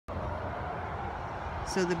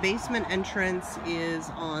So the basement entrance is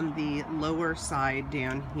on the lower side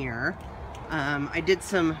down here. I did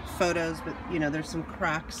some photos, but you know, there's some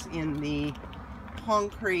cracks in the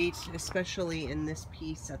concrete, especially in this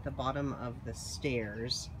piece at the bottom of the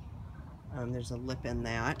stairs. There's a lip in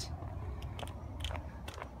that.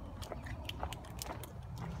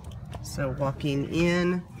 So walking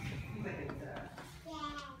in,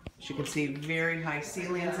 as you can see, very high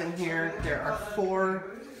ceilings in here. There are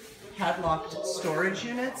 4 padlocked storage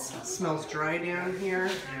units. It smells dry down here,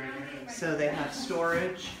 so they have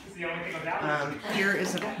storage. Here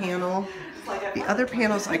is a panel. The other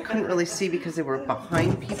panels I couldn't really see because they were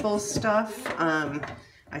behind people's stuff.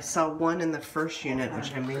 I saw one in the first unit,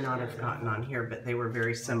 which I may not have gotten on here, but they were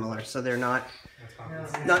very similar. So they're not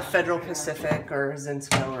Federal Pacific or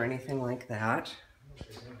Zinsco or anything like that.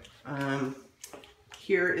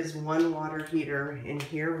 Here is one water heater in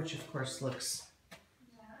here, which of course looks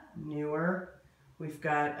newer. We've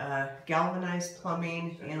got galvanized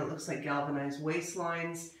plumbing, and it looks like galvanized waste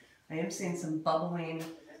lines. I am seeing some bubbling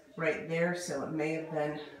right there, so it may have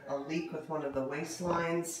been a leak with one of the waste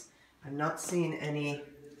lines. I'm not seeing any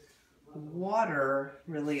water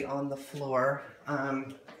really on the floor.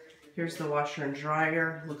 Here's the washer and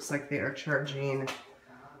dryer. Looks like they are charging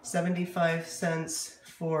 75 cents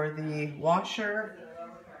for the washer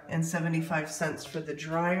and 75 cents for the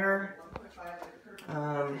dryer.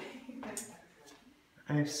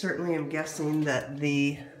 I certainly am guessing that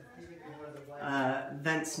the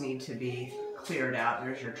vents need to be cleared out.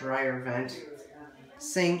 There's your dryer vent.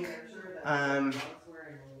 Sink.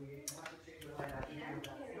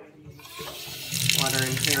 Water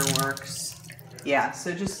in here works. Yeah,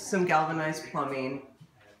 so just some galvanized plumbing.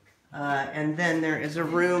 And then there is a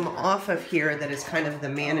room off of here that is kind of the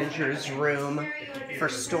manager's room for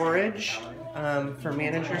storage, for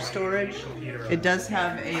manager storage. It does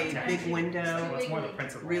have a big window,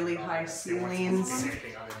 really high ceilings.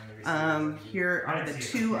 Here are the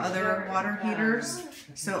 2 other water heaters.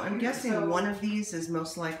 So I'm guessing one of these is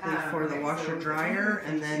most likely for the washer dryer,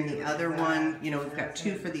 and then the other one, you know, we've got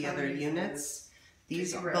 2 for the other units.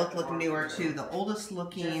 These both look newer too. The oldest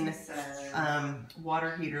looking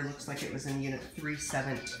water heater looks like it was in unit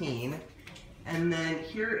 317. And then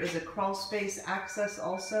here is a crawl space access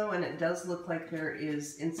also, and it does look like there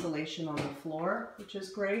is insulation on the floor, which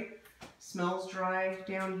is great. Smells dry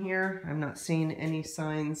down here. I'm not seeing any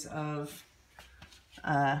signs of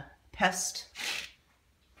pest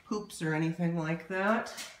poops or anything like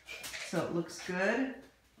that. So it looks good.